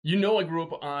You know, I grew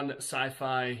up on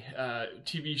sci-fi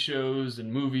TV shows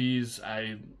and movies.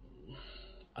 I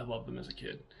loved them as a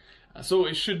kid. So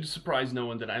it should surprise no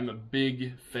one that I'm a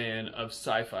big fan of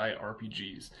sci-fi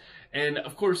RPGs. And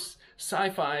of course,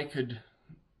 sci-fi could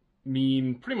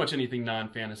mean pretty much anything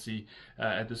non-fantasy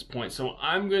at this point. So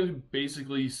I'm going to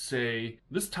basically say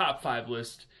this top five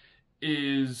list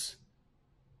is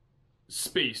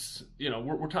space. You know,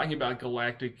 we're talking about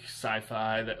galactic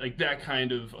sci-fi, that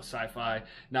kind of sci-fi,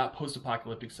 not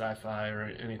post-apocalyptic sci-fi or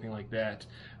anything like that.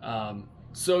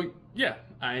 So yeah,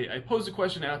 I posed a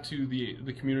question out to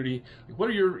the community. Like, what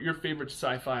are your favorite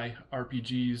sci-fi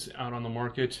RPGs out on the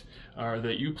market, or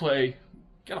that you play?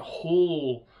 Got a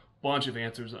whole bunch of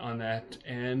answers on that,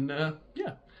 and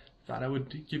yeah, thought I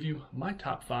would give you my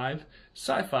top five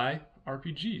sci-fi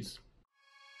RPGs.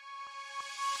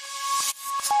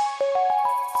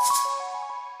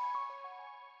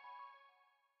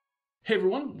 Hey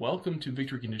everyone, welcome to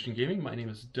Victory Condition Gaming. My name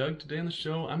is Doug. Today on the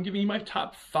show, I'm giving you my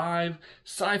top five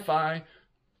sci-fi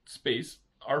space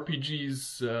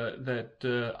RPGs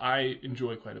that I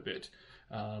enjoy quite a bit.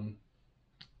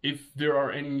 If there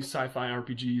are any sci-fi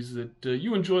RPGs that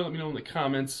you enjoy, let me know in the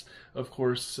comments. Of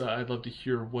course, I'd love to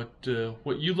hear what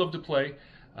you'd love to play.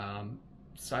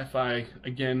 Sci-fi,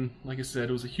 again, like I said,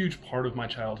 it was a huge part of my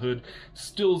childhood.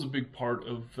 Still is a big part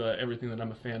of everything that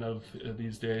I'm a fan of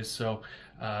these days. So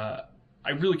I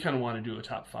really kind of want to do a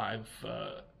top five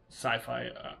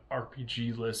sci-fi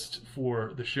RPG list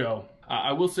for the show.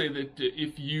 I will say that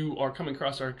if you are coming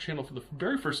across our channel for the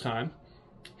very first time,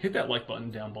 hit that like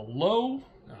button down below.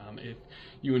 If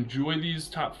you enjoy these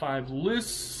top five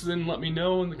lists, then let me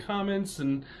know in the comments.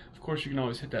 And of course, you can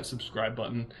always hit that subscribe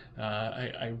button.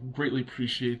 I greatly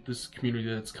appreciate this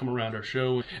community that's come around our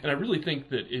show. And I really think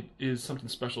that it is something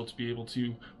special to be able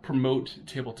to promote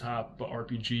tabletop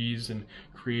RPGs and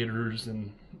creators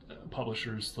and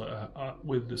publishers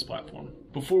with this platform.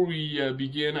 Before we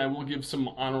begin, I will give some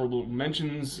honorable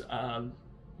mentions,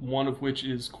 one of which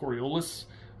is Coriolis.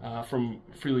 From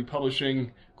Free League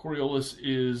Publishing. Coriolis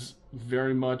is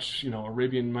very much,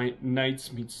 Arabian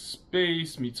Nights meets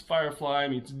space, meets Firefly,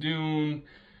 meets Dune.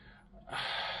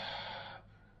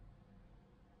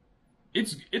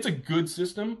 It's a good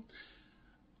system.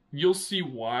 You'll see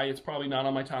why it's probably not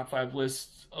on my top five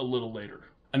lists a little later.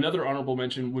 Another honorable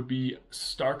mention would be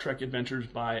Star Trek Adventures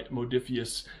by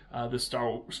Modiphius, the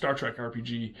Star Trek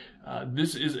RPG.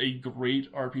 This is a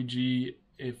great RPG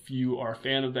if you are a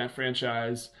fan of that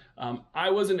franchise. I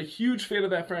wasn't a huge fan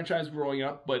of that franchise growing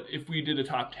up, but if we did a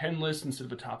top 10 list instead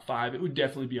of a top 5, it would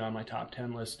definitely be on my top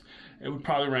 10 list. It would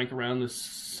probably rank around the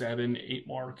 7, 8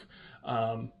 mark,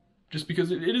 just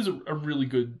because it is a really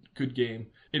good game.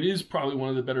 It is probably one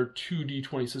of the better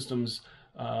 2D20 systems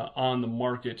on the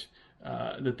market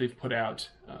that they've put out.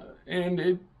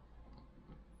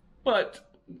 But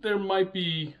there might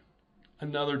be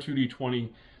another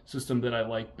 2D20 system that I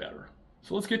like better.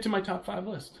 So let's get to my top 5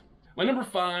 list. My number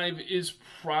 5 is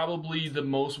probably the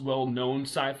most well-known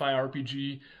sci-fi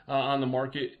RPG on the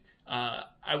market.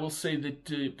 I will say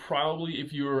that probably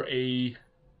if you're a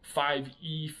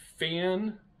 5e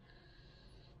fan,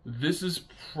 this is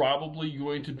probably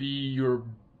going to be your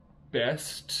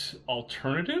best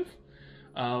alternative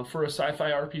for a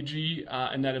sci-fi RPG,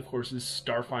 and that of course is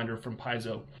Starfinder from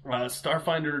Paizo.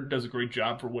 Starfinder does a great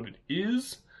job for what it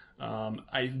is.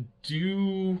 I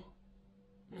do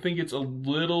think it's a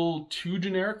little too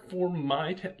generic for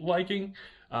my liking.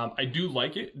 I do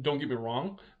like it, don't get me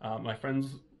wrong. My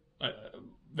friends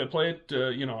that play it,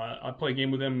 I play a game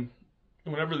with them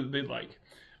whenever they'd like.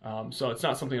 So it's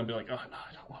not something I'll be like, oh no,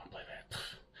 I don't want to play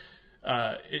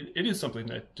that. It is something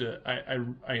that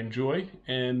I enjoy,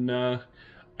 and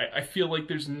I feel like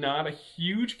there's not a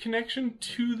huge connection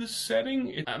to the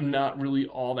setting. I'm not really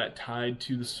all that tied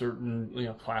to the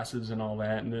certain classes and all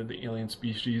that, and the alien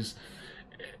species.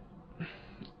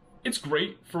 It's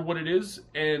great for what it is,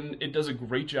 and it does a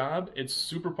great job. It's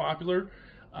super popular.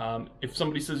 If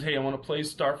somebody says, hey, I want to play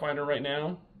Starfinder right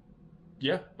now,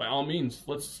 yeah, by all means,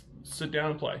 let's sit down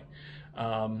and play.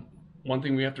 One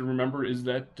thing we have to remember is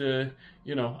that,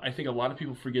 I think a lot of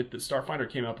people forget that Starfinder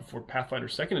came out before Pathfinder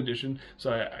 2nd Edition,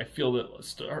 so I feel that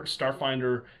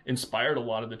Starfinder inspired a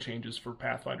lot of the changes for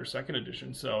Pathfinder 2nd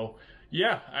Edition. So,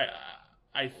 yeah,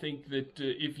 I think that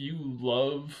if you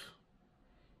love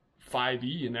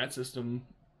 5e in that system,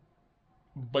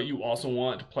 but you also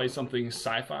want to play something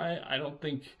sci-fi, I don't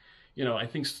think, I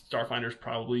think Starfinder's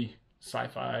probably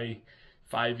sci-fi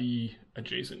 5e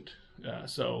adjacent.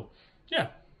 So, yeah,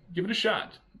 give it a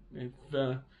shot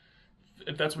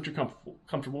if that's what you're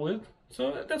comfortable with.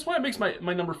 So that's why it makes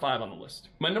my number 5 on the list.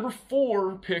 My number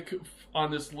 4 pick on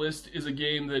this list is a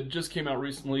game that just came out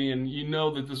recently, and you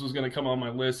know that this was going to come on my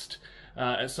list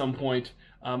at some point,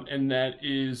 and that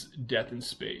is Death in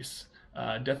Space.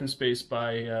 Death in Space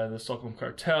by the Stockholm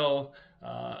Cartel.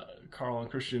 Carl and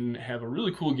Christian have a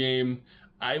really cool game.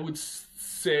 I would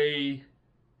say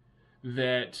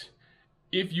that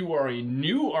if you are a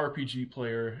new RPG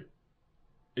player,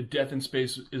 Death in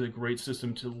Space is a great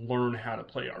system to learn how to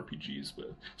play RPGs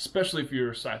with, especially if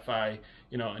you're a sci-fi,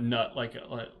 a nut like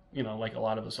a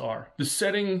lot of us are. The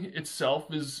setting itself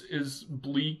is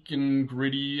bleak and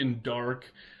gritty and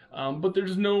dark, but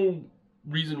there's no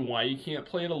reason why you can't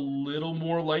play it a little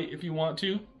more light if you want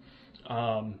to.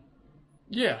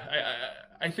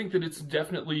 I think that it's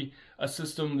definitely a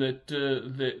system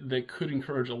that could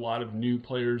encourage a lot of new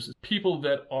players, people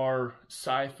that are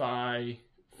sci-fi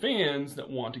fans that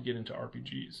want to get into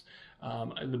RPGs.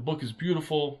 The book is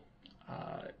beautiful.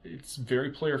 It's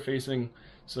very player facing,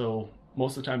 so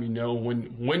most of the time you know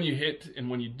when you hit and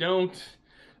when you don't,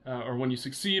 or when you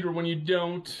succeed or when you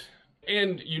don't.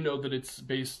 And you know that it's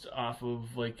based off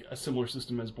of like a similar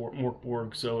system as Mörk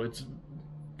Borg, so it's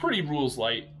pretty rules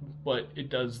light, but it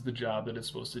does the job that it's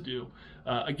supposed to do.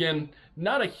 Again,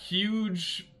 not a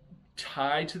huge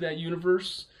tie to that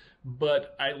universe,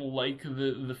 but I like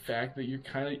the fact that you're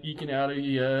kind of eking out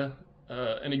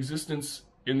an existence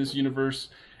in this universe,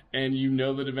 and you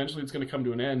know that eventually it's going to come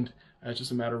to an end. It's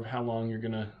just a matter of how long you're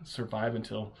going to survive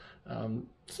until.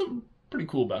 So pretty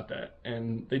cool about that,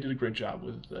 and they did a great job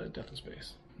with Death in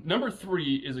Space. Number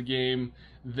 3 is a game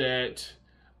that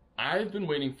I've been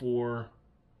waiting for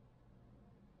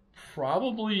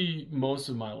probably most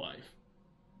of my life.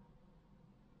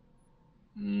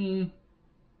 Maybe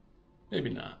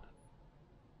not.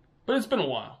 But it's been a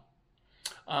while.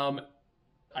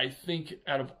 I think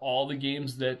out of all the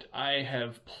games that I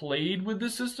have played with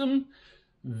this system,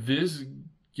 this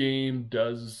game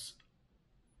does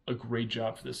a great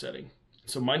job for the setting.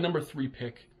 So my number 3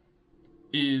 pick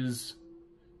is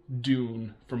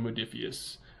Dune from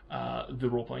Modiphius, the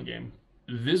role-playing game.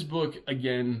 This book,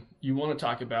 again, you want to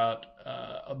talk about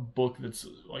a book that's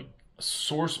like a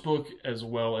source book as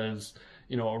well as,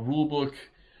 a rule book.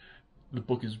 The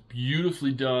book is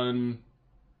beautifully done.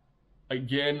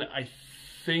 Again, I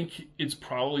think it's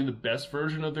probably the best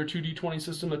version of their 2D20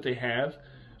 system that they have.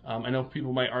 I know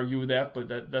people might argue with that,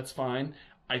 but that's fine.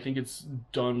 I think it's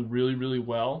done really, really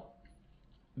well.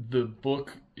 The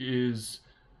book is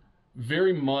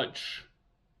very much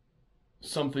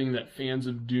something that fans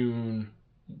of Dune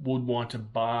would want to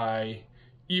buy,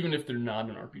 even if they're not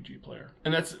an RPG player.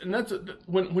 And that's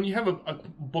when you have a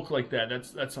book like that,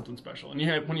 that's something special.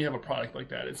 And when you have a product like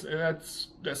that,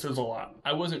 that says a lot.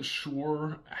 I wasn't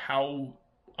sure how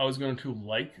I was going to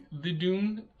like the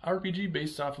Dune RPG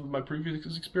based off of my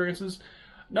previous experiences.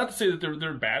 Not to say that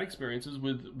they're bad experiences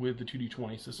with the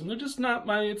 2D20 system. They're just not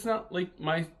it's not like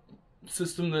my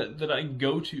system that I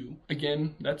go to.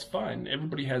 Again, that's fine.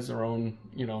 Everybody has their own,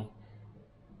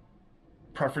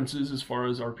 preferences as far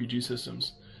as RPG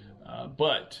systems.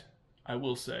 But I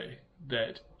will say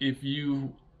that if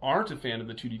you aren't a fan of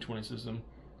the 2D20 system,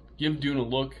 give Dune a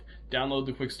look, download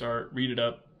the Quick Start, read it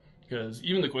up, because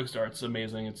even the Quick Start's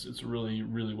amazing. It's really,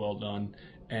 really well done.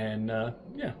 And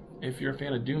if you're a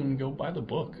fan of Dune, go buy the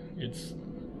book. It's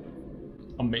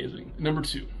amazing. Number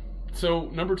 2. So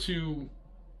number 2,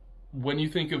 when you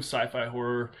think of sci-fi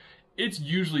horror, it's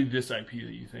usually this IP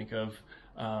that you think of.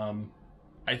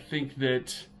 I think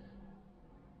that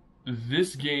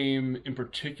this game in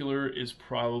particular is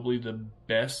probably the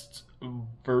best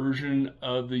version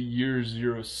of the Year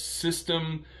Zero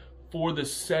system for the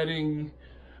setting.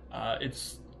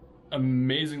 It's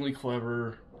amazingly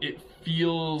clever. It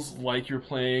feels like you're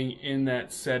playing in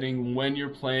that setting when you're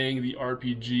playing the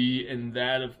RPG, and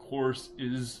that, of course,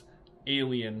 is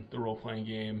Alien, the role-playing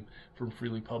game from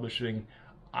Freely Publishing.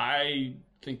 I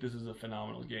think this is a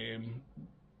phenomenal game,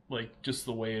 like just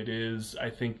the way it is. I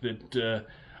think that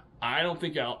I don't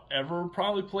think I'll ever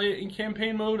probably play it in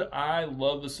campaign mode. I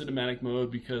love the cinematic mode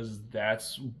because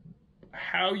that's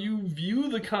how you view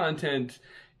the content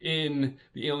in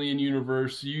the Alien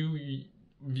universe. You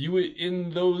view it in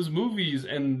those movies,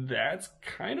 and that's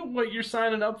kind of what you're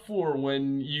signing up for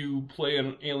when you play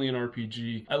an Alien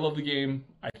RPG. I love the game.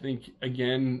 I think,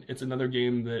 again, it's another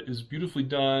game that is beautifully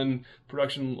done.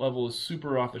 Production level is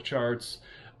super off the charts.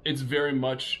 It's very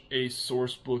much a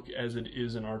source book as it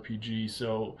is an RPG,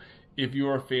 so if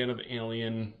you're a fan of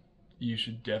Alien, you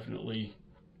should definitely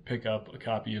pick up a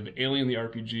copy of Alien the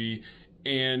RPG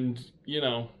and,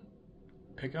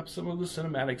 pick up some of the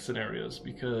cinematic scenarios,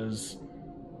 because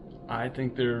I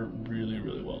think they're really,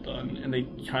 really well done, and they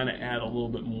kind of add a little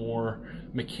bit more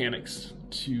mechanics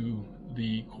to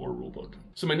the core rulebook.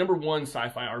 So my number one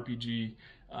sci-fi RPG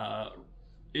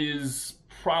is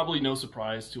probably no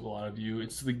surprise to a lot of you.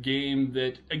 It's the game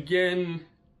that, again,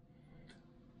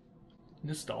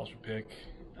 nostalgia pick.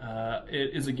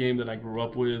 It is a game that I grew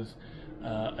up with,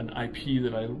 an IP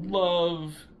that I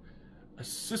love, a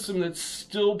system that's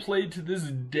still played to this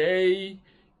day,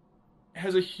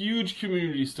 has a huge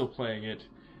community still playing it,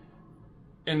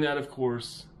 and that, of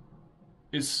course,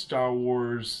 is Star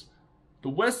Wars, the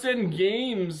West End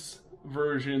Games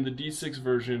version, the D6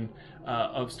 version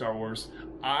of Star Wars.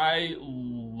 I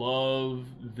love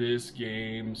this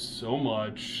game so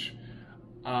much.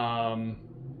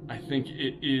 I think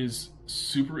it is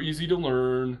super easy to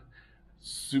learn,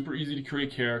 super easy to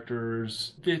create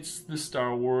characters. It's the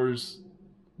Star Wars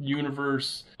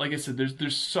universe. Like I said,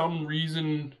 there's some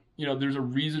reason, you know, there's a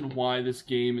reason why this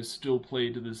game is still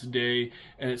played to this day,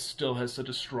 and it still has such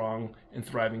a strong and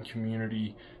thriving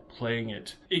community playing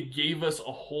it. It gave us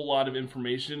a whole lot of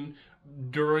information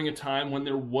during a time when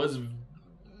there was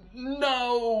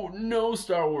no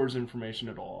Star Wars information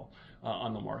at all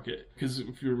on the market. Because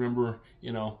if you remember,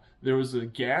 you know, there was a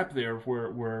gap there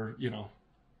where you know,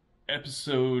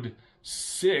 episode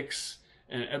 6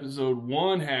 and episode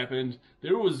 1 happened.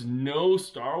 There was no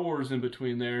Star Wars in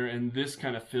between there, and this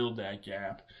kind of filled that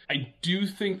gap. I do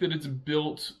think that it's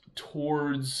built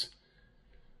towards,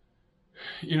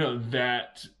 you know,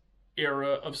 that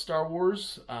era of Star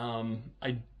Wars.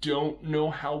 I don't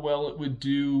know how well it would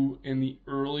do in the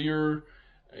earlier,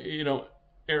 you know,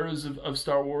 eras of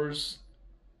Star Wars,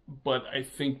 but I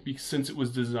think since it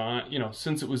was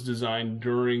designed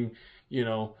during, you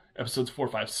know, episodes 4,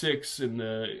 5, 6 and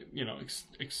the, you know,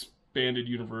 expanded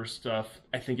universe stuff,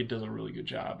 I think it does a really good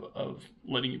job of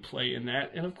letting you play in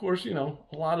that. And of course, you know,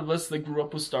 a lot of us that grew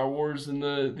up with Star Wars in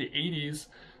the 80s,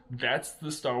 that's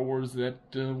the Star Wars that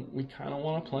we kind of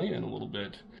want to play in a little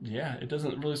bit. Yeah, it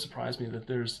doesn't really surprise me that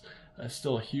there's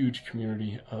still a huge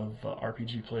community of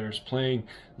RPG players playing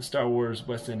the Star Wars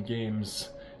West End Games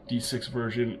D6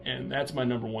 version, and that's my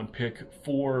number one pick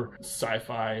for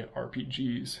sci-fi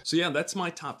RPGs. So yeah, that's my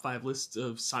top 5 list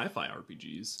of sci-fi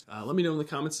RPGs. Let me know in the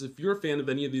comments if you're a fan of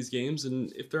any of these games,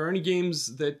 and if there are any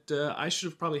games that I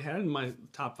should have probably had in my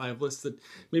top 5 list that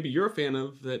maybe you're a fan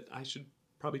of that I should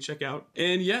probably check out.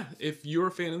 And yeah, if you're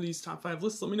a fan of these top 5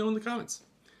 lists, let me know in the comments.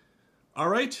 All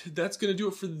right, that's going to do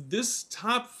it for this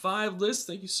top 5 list.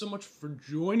 Thank you so much for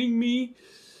joining me.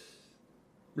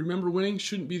 Remember, winning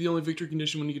shouldn't be the only victory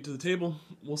condition when you get to the table.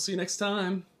 We'll see you next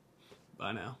time.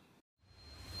 Bye now.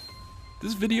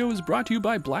 This video is brought to you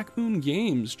by Black Moon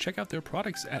Games. Check out their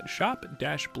products at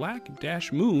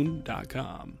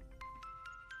shop-black-moon.com.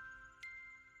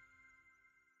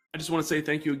 I just want to say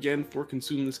thank you again for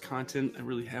consuming this content. I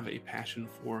really have a passion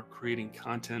for creating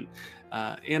content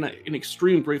and an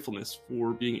extreme gratefulness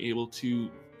for being able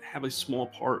to have a small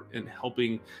part in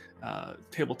helping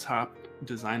tabletop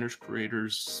designers,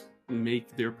 creators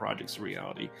make their projects a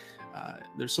reality.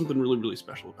 There's something really, really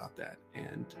special about that.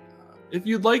 And if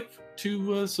you'd like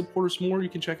to support us more, you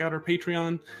can check out our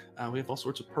Patreon. We have all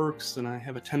sorts of perks, and I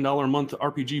have a $10 a month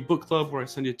RPG book club where I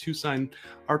send you 2 signed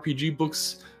RPG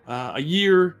books a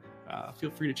year.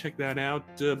 Feel free to check that out.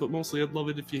 But mostly, I'd love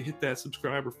it if you hit that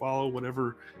subscribe or follow,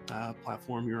 whatever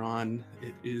platform you're on.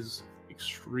 It is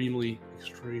extremely,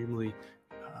 extremely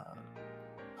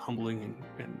humbling,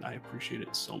 and I appreciate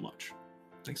it so much.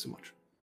 Thanks so much.